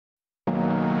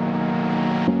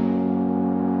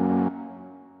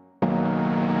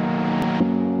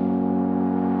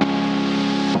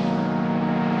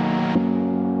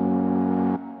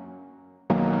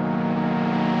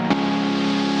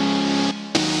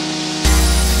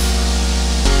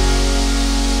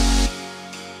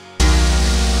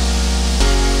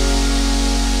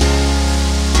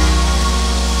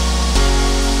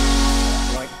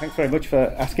very much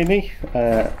for asking me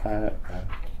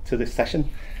to this session.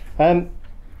 I'm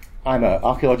an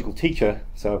archaeological teacher,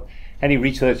 so any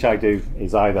research I do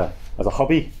is either as a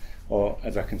hobby or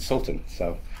as a consultant,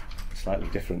 so a slightly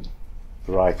different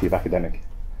variety of academic.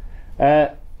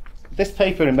 This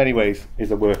paper in many ways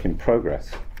is a work in progress.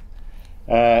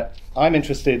 I'm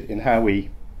interested in how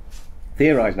we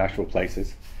theorize natural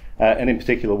places, and in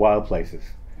particular wild places,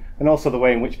 and also the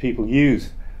way in which people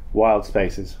use wild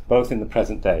spaces, both in the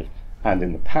present day and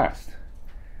in the past.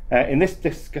 In this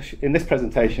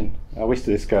presentation, I wish to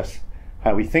discuss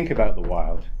how we think about the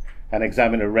wild and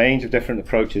examine a range of different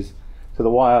approaches to the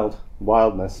wild,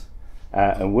 wildness,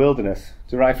 and wilderness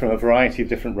derived from a variety of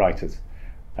different writers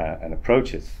and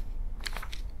approaches.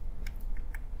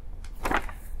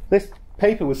 This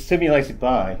paper was stimulated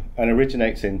by and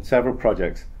originates in several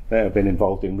projects that I've been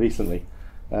involved in recently,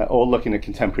 all looking at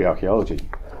contemporary archaeology.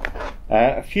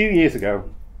 A few years ago,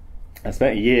 I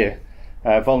spent a year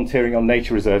volunteering on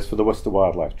nature reserves for the Worcester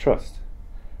Wildlife Trust.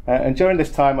 And during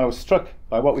this time, I was struck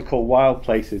by what we call wild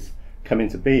places come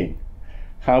into being,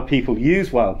 how people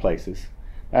use wild places,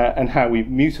 and how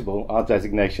mutable our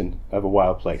designation of a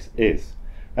wild place is.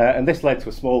 And this led to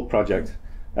a small project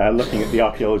looking at the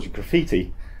archaeology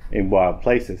graffiti in wild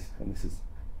places, and this is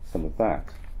some of that.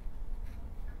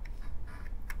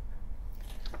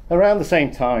 Around the same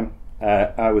time,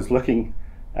 I was looking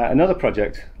at another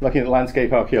project, looking at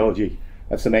landscape archaeology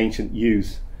of some ancient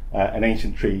yews and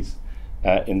ancient trees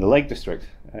in the Lake District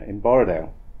in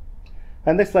Borrowdale.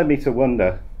 And this led me to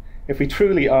wonder, if we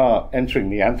truly are entering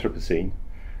the Anthropocene,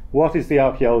 what is the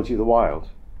archaeology of the wild?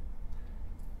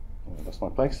 Oh, I lost my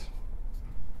place.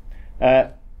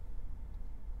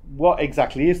 What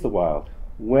exactly is the wild?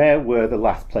 Where were the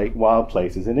last wild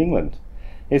places in England?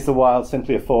 Is the wild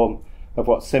simply a form of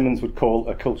what Simmons would call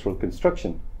a cultural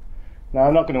construction? Now,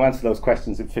 I'm not going to answer those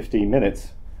questions in 15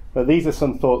 minutes, but these are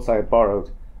some thoughts I have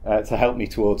borrowed to help me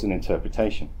towards an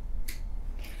interpretation.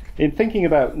 In thinking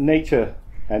about nature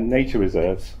and nature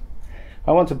reserves,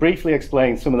 I want to briefly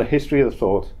explain some of the history of the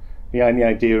thought behind the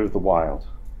idea of the wild,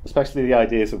 especially the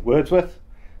ideas of Wordsworth,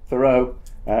 Thoreau,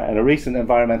 and a recent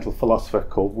environmental philosopher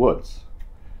called Woods.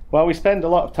 While we spend a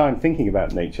lot of time thinking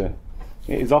about nature,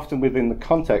 it is often within the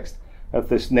context of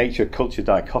this nature-culture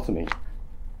dichotomy.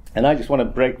 And I just want to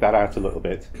break that out a little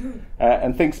bit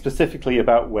and think specifically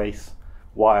about waste,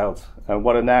 wild, and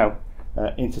what are now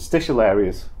interstitial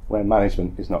areas where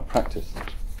management is not practiced.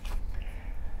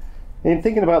 In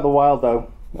thinking about the wild,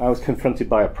 though, I was confronted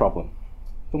by a problem.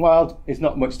 The wild is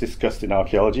not much discussed in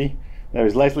archaeology. There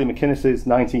is Leslie McInnes's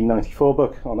 1994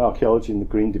 book on archaeology and the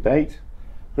Green Debate,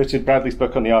 Richard Bradley's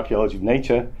book on the archaeology of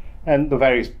nature, and the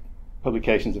various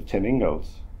publications of Tim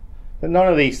Ingalls. But none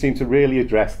of these seem to really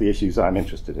address the issues I'm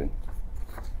interested in.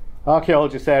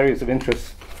 Archaeologists' areas of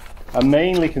interest are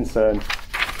mainly concerned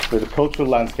with the cultural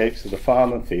landscapes of the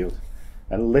farm and field,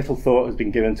 and little thought has been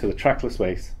given to the trackless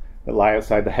wastes that lie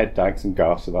outside the head dikes and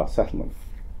garths of our settlement.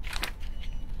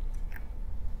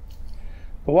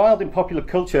 The wild in popular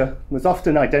culture was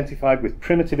often identified with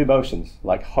primitive emotions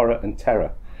like horror and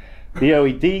terror. The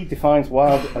OED defines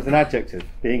wild as an adjective,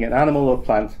 being an animal or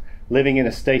plant living in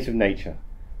a state of nature,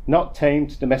 not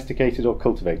tamed, domesticated or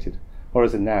cultivated, or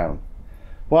as a noun.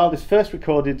 Wild is first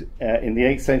recorded in the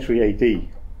 8th century AD.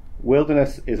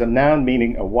 Wilderness is a noun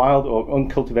meaning a wild or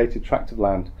uncultivated tract of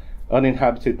land,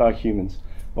 uninhabited by humans,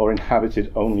 or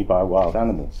inhabited only by wild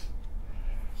animals.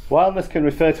 Wildness can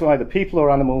refer to either people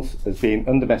or animals as being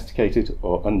undomesticated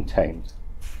or untamed.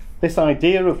 This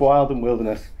idea of wild and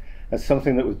wilderness as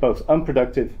something that was both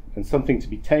unproductive and something to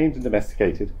be tamed and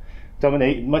domesticated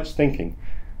dominated much thinking,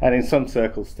 and in some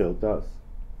circles still does.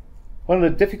 One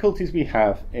of the difficulties we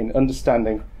have in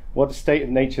understanding what a state of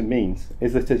nature means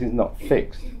is that it is not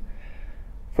fixed.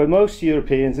 For most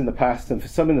Europeans in the past, and for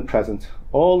some in the present,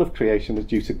 all of creation was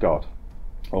due to God,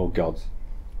 or gods.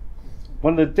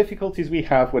 One of the difficulties we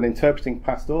have when interpreting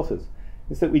past authors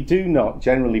is that we do not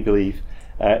generally believe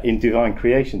in divine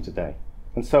creation today.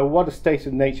 And so what a state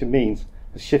of nature means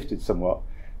has shifted somewhat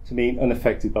to mean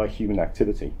unaffected by human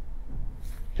activity.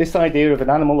 This idea of an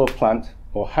animal or plant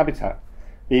or habitat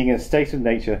being in a state of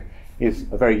nature is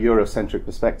a very Eurocentric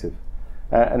perspective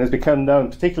and has become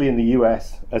known, particularly in the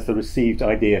US, as the received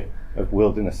idea of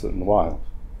wilderness and wild.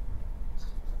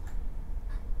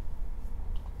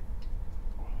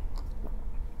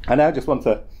 I now just want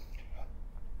to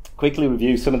quickly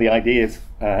review some of the ideas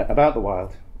about the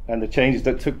wild and the changes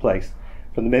that took place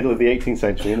from the middle of the 18th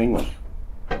century in England.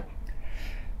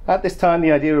 At this time,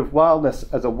 the idea of wildness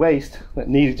as a waste that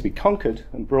needed to be conquered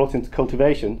and brought into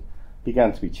cultivation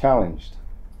began to be challenged.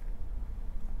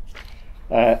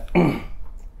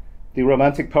 The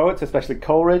Romantic poets, especially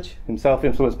Coleridge, himself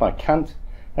influenced by Kant,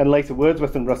 and later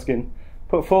Wordsworth and Ruskin,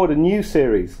 put forward a new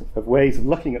series of ways of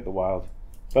looking at the wild,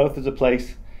 both as a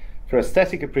place for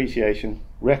aesthetic appreciation,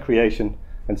 recreation,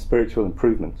 and spiritual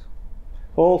improvement,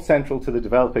 all central to the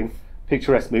developing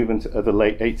picturesque movement of the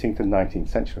late 18th and 19th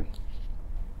century.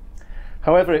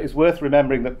 However, it is worth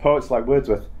remembering that poets like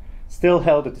Wordsworth still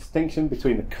held a distinction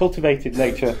between the cultivated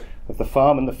nature of the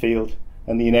farm and the field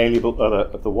and the inalienable other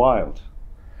of the wild.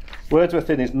 Wordsworth,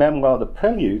 in his memoir The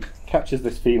Prelude, captures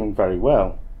this feeling very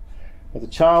well. As a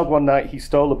child, one night he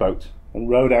stole a boat and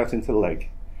rowed out into the lake,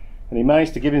 and he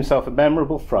managed to give himself a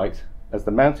memorable fright as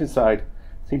the mountainside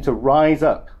seemed to rise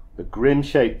up, the grim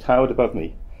shape towered above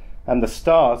me, and the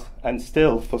stars, and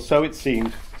still, for so it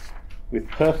seemed, with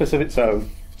purpose of its own,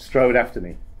 strode after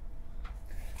me.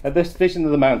 At this vision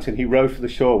of the mountain he rowed for the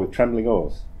shore with trembling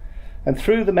oars, and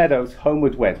through the meadows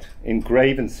homeward went, in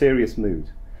grave and serious mood.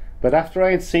 But after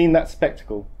I had seen that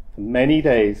spectacle, for many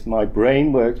days my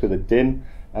brain worked with a dim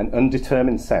and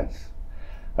undetermined sense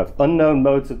of unknown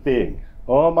modes of being.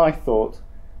 O'er my thought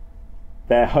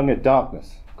there hung a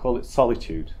darkness, call it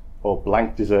solitude, or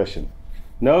blank desertion.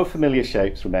 No familiar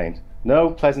shapes remained, no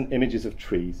pleasant images of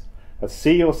trees, of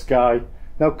sea or sky,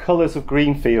 no colours of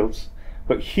green fields,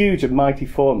 but huge and mighty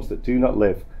forms that do not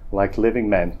live, like living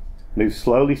men, move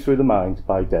slowly through the mind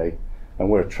by day, and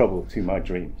were a trouble to my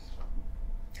dreams.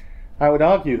 I would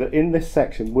argue that in this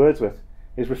section, Wordsworth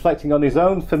is reflecting on his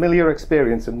own familiar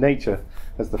experience of nature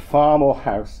as the farm or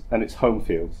house and its home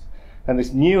fields, and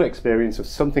this new experience of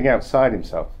something outside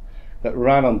himself that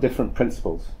ran on different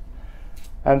principles,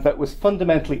 and that was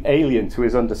fundamentally alien to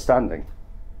his understanding.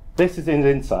 This is his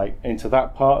insight into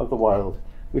that part of the world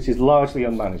which is largely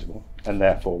unmanageable and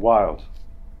therefore wild.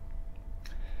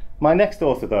 My next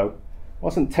author, though,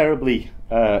 wasn't terribly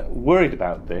worried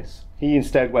about this. He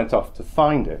instead went off to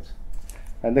find it,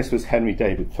 and this was Henry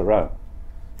David Thoreau.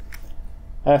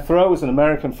 Thoreau was an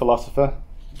American philosopher.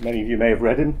 Many of you may have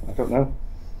read him, I don't know.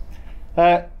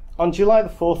 On July the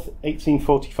 4th,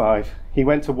 1845, he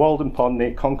went to Walden Pond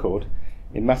near Concord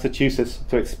in Massachusetts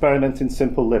to experiment in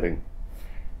simple living.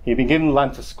 He had been given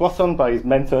land to squat on by his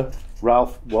mentor,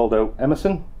 Ralph Waldo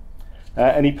Emerson,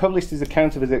 and he published his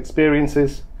account of his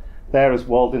experiences there as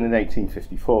Walden in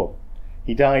 1854.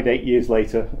 He died 8 years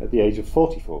later at the age of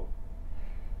 44.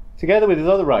 Together with his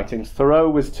other writings, Thoreau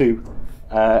was to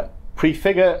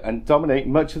prefigure and dominate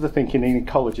much of the thinking in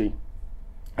ecology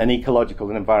and ecological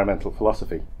and environmental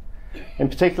philosophy. In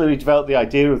particular, he developed the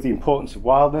idea of the importance of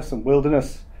wildness and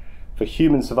wilderness for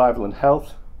human survival and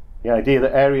health, the idea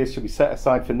that areas should be set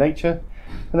aside for nature,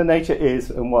 and that nature is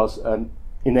and was an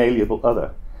inalienable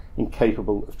other,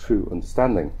 incapable of true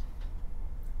understanding.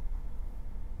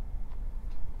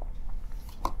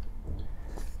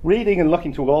 Reading and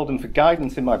looking to Walden for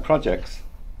guidance in my projects,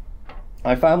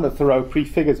 I found that Thoreau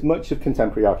prefigures much of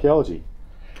contemporary archaeology.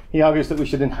 He argues that we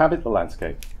should inhabit the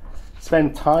landscape,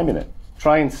 spend time in it,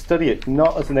 try and study it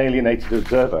not as an alienated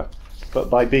observer, but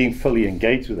by being fully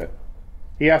engaged with it.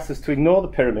 He asks us to ignore the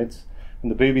pyramids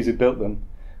and the boobies who built them,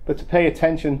 but to pay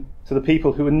attention to the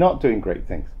people who are not doing great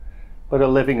things, but are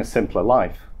living a simpler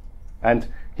life. And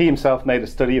he himself made a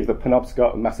study of the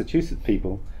Penobscot and Massachusetts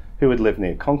people who had lived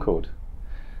near Concord.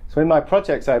 So in my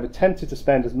projects, I have attempted to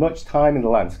spend as much time in the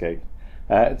landscape,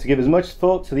 to give as much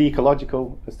thought to the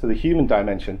ecological as to the human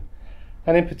dimension,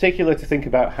 and in particular to think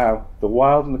about how the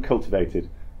wild and the cultivated,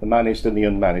 the managed and the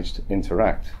unmanaged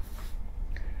interact.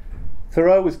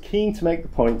 Thoreau was keen to make the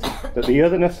point that the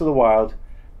otherness of the wild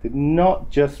did not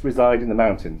just reside in the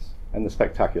mountains and the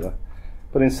spectacular,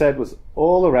 but instead was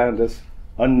all around us,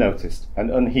 unnoticed and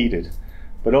unheeded,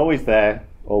 but always there,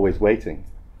 always waiting.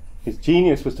 His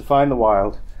genius was to find the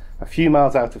wild a few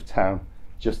miles out of town,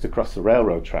 just across the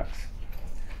railroad tracks.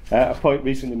 A point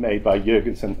recently made by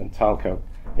Jurgensen and Talco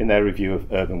in their review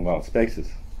of urban wild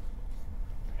spaces.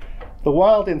 The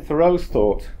wild in Thoreau's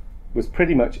thought was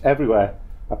pretty much everywhere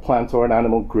a plant or an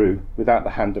animal grew without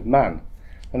the hand of man,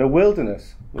 and a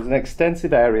wilderness was an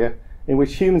extensive area in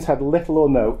which humans had little or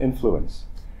no influence.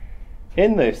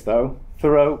 In this, though,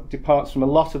 Thoreau departs from a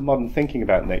lot of modern thinking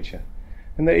about nature,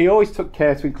 and that he always took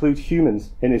care to include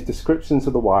humans in his descriptions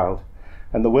of the wild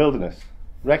and the wilderness,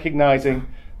 recognizing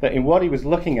that in what he was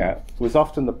looking at was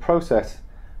often the process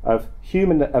of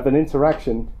an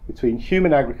interaction between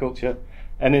human agriculture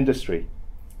and industry,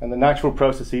 and the natural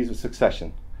processes of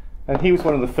succession. And he was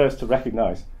one of the first to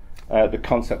recognize the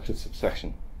concept of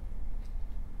succession.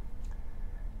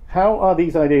 How are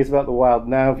these ideas about the wild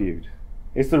now viewed?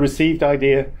 Is the received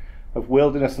idea of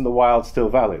wilderness and the wild still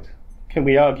valid? Can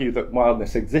we argue that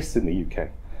wildness exists in the UK?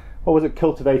 Or was it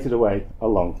cultivated away a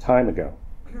long time ago?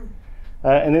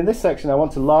 And in this section, I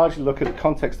want to largely look at the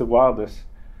context of wildness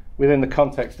within the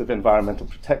context of environmental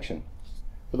protection.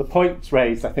 But the points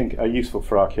raised, I think, are useful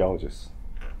for archaeologists.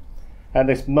 And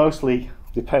this mostly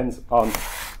depends on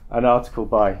an article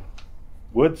by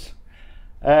Woods.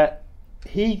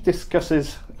 He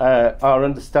discusses our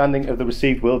understanding of the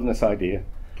received wilderness idea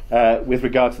with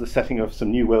regard to the setting of some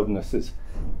new wildernesses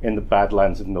in the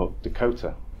Badlands of North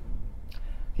Dakota.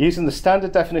 Using the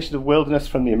standard definition of wilderness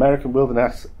from the American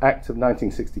Wilderness Act of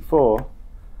 1964,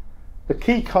 the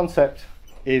key concept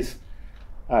is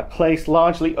a place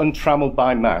largely untrammeled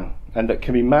by man and that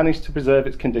can be managed to preserve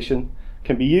its condition,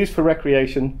 can be used for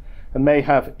recreation, and may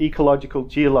have ecological,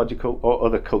 geological, or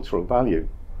other cultural value.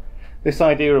 This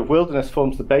idea of wilderness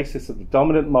forms the basis of the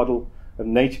dominant model of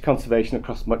nature conservation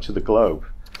across much of the globe.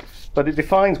 But it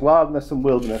defines wildness and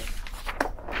wilderness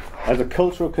as a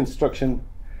cultural construction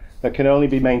that can only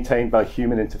be maintained by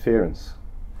human interference.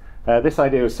 This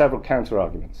idea has several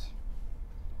counter-arguments.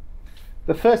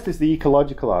 The first is the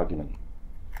ecological argument.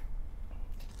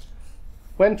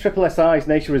 When SSI's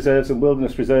nature reserves and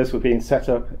wilderness reserves were being set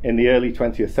up in the early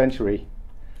 20th century,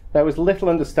 there was little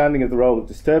understanding of the role of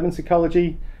disturbance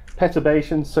ecology,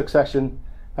 perturbation, succession,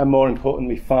 and more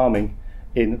importantly, farming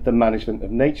in the management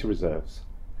of nature reserves.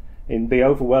 The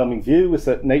overwhelming view was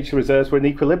that nature reserves were in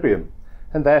equilibrium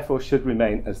and therefore should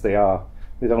remain as they are,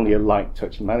 with only a light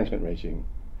touch management regime.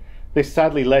 This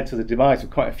sadly led to the demise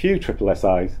of quite a few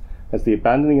SSIs, as the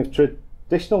abandoning of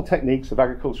traditional techniques of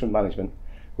agriculture and management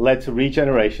led to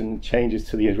regeneration and changes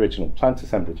to the original plant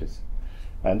assemblages.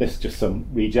 And this is just some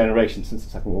regeneration since the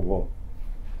Second World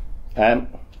War.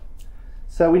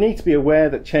 So we need to be aware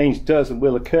that change does and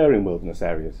will occur in wilderness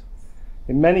areas.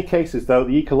 In many cases, though,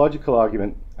 the ecological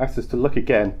argument asks us to look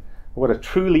again at what a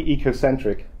truly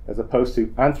ecocentric, as opposed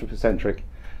to anthropocentric,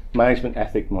 management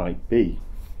ethic might be.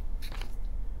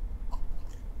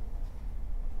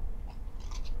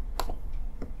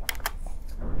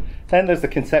 Then there's the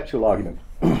conceptual argument,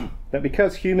 that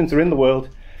because humans are in the world,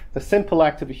 the simple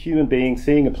act of a human being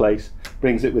seeing a place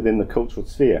brings it within the cultural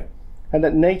sphere, and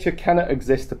that nature cannot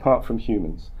exist apart from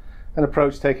humans, an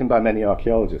approach taken by many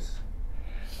archaeologists.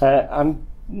 I'm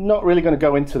not really going to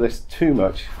go into this too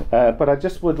much, but I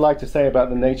just would like to say about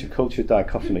the nature-culture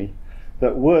dichotomy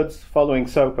that Woods, following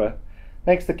Soper,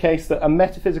 makes the case that a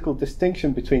metaphysical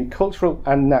distinction between cultural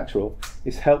and natural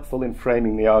is helpful in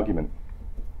framing the argument.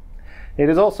 It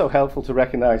is also helpful to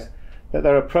recognise that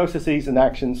there are processes and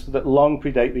actions that long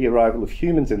predate the arrival of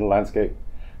humans in the landscape,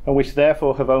 and which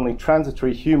therefore have only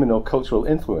transitory human or cultural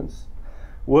influence.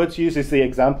 Woods uses the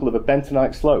example of a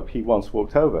bentonite slope he once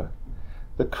walked over.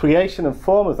 The creation and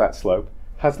form of that slope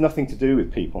has nothing to do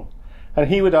with people, and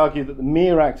he would argue that the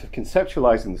mere act of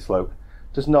conceptualising the slope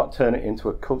does not turn it into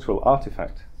a cultural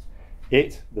artefact.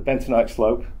 It, the bentonite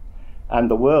slope, and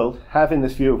the world have, in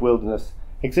this view of wilderness,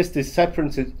 existences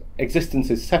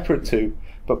separate to,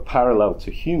 but parallel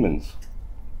to humans.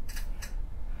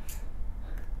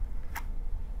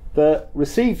 The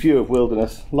received view of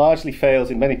wilderness largely fails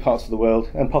in many parts of the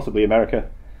world, and possibly America,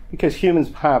 because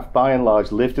humans have, by and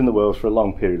large, lived in the world for a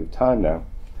long period of time now,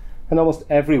 and almost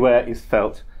everywhere is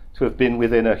felt to have been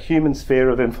within a human sphere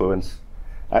of influence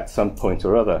at some point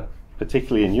or other,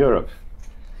 particularly in Europe.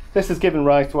 This has given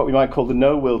rise to what we might call the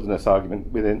no-wilderness argument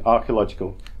within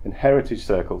archaeological and heritage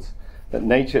circles, that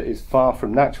nature is far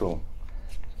from natural.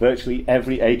 Virtually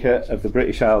every acre of the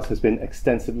British Isles has been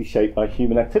extensively shaped by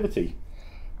human activity.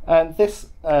 And this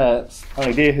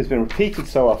idea has been repeated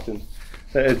so often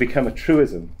that it has become a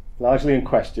truism, largely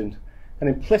unquestioned, and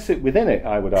implicit within it,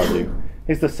 I would argue,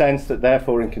 is the sense that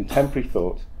therefore in contemporary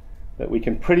thought that we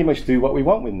can pretty much do what we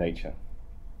want with nature.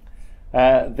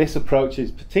 This approach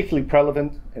is particularly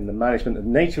prevalent in the management of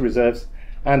nature reserves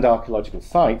and archaeological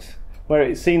sites, where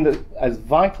it is seen that as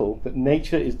vital that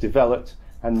nature is developed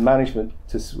and management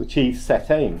to achieve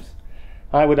set aims.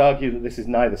 I would argue that this is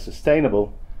neither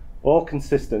sustainable or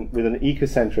consistent with an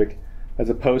ecocentric as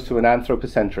opposed to an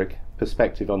anthropocentric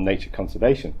perspective on nature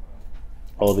conservation,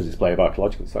 or the display of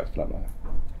archaeological sites for that matter.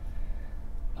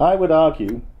 I would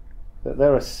argue that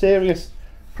there are serious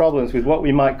problems with what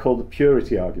we might call the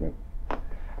purity argument,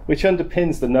 which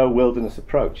underpins the no-wilderness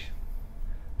approach.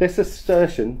 This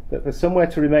assertion that for somewhere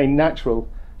to remain natural,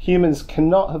 humans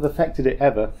cannot have affected it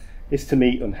ever, is to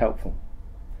me unhelpful.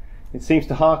 It seems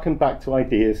to harken back to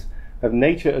ideas of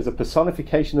nature as a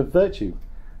personification of virtue,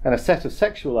 and a set of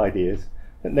sexual ideas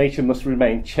that nature must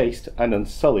remain chaste and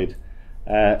unsullied,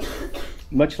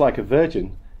 much like a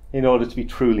virgin, in order to be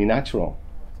truly natural.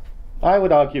 I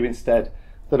would argue instead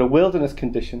that a wilderness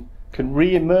condition can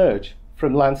re-emerge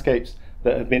from landscapes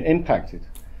that have been impacted,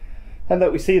 and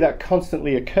that we see that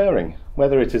constantly occurring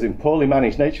whether it is in poorly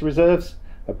managed nature reserves,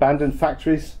 abandoned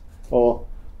factories, or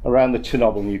around the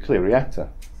Chernobyl nuclear reactor.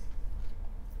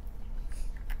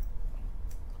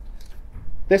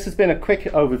 This has been a quick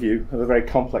overview of a very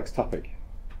complex topic.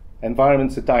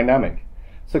 Environments are dynamic.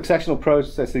 Successional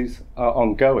processes are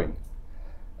ongoing.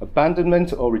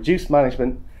 Abandonment or reduced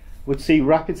management would see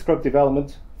rapid scrub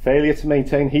development. Failure to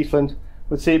maintain heathland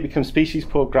would see it become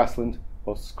species-poor grassland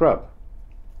or scrub.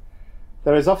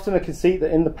 There is often a conceit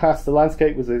that in the past the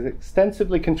landscape was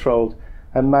extensively controlled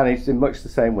and managed in much the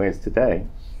same way as today.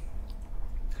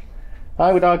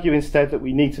 I would argue instead that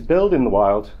we need to build in the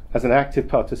wild as an active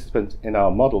participant in our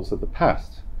models of the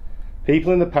past.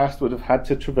 People in the past would have had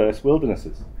to traverse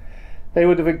wildernesses. They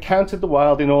would have encountered the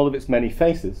wild in all of its many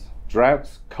faces: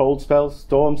 droughts, cold spells,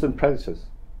 storms and predators.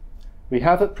 We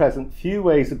have at present few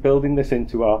ways of building this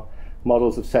into our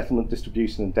models of settlement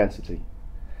distribution and density.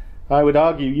 I would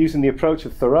argue, using the approach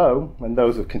of Thoreau and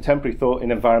those of contemporary thought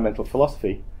in environmental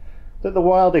philosophy, that the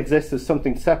wild exists as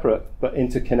something separate but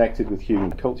interconnected with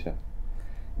human culture.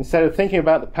 Instead of thinking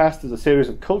about the past as a series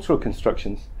of cultural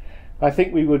constructions, I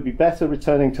think we would be better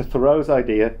returning to Thoreau's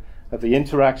idea of the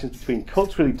interactions between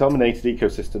culturally dominated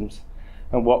ecosystems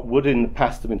and what would in the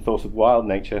past have been thought of wild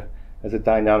nature as a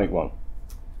dynamic one,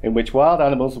 in which wild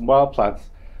animals and wild plants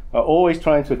are always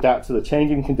trying to adapt to the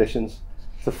changing conditions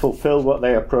to fulfill what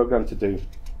they are programmed to do,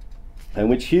 and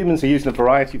which humans are using a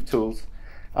variety of tools,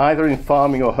 either in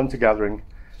farming or hunter-gathering,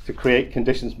 to create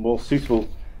conditions more suitable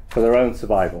for their own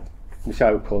survival, which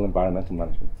I would call environmental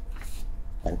management.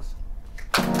 Thanks.